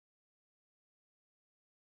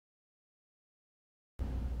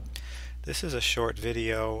This is a short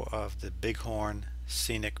video of the Bighorn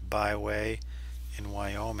Scenic Byway in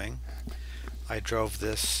Wyoming. I drove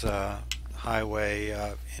this highway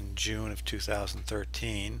in June of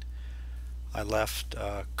 2013. I left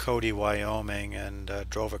Cody, Wyoming and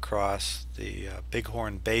drove across the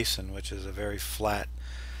Bighorn Basin, which is a very flat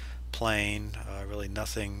plain, really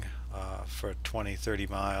nothing for 20-30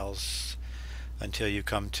 miles until you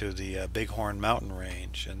come to the Bighorn mountain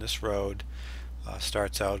range. And this road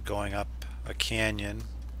starts out going up a canyon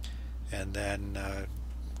and then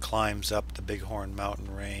climbs up the Bighorn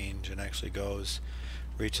mountain range and actually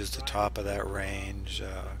reaches the top of that range,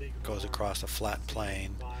 goes across a flat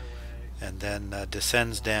plain, and then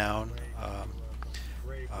descends down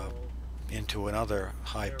into another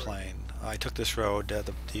high plain. I took this road.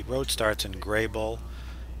 The road starts in Graybull,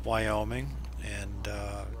 Wyoming, and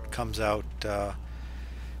comes out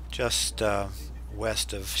just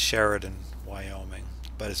west of Sheridan, Wyoming.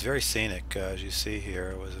 But it's very scenic, as you see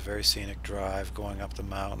here. It was a very scenic drive going up the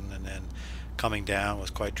mountain, and then coming down was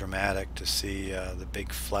quite dramatic to see the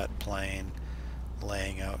big flat plain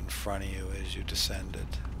laying out in front of you as you descended.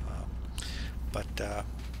 But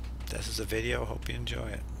this is a video. Hope you enjoy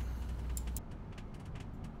it.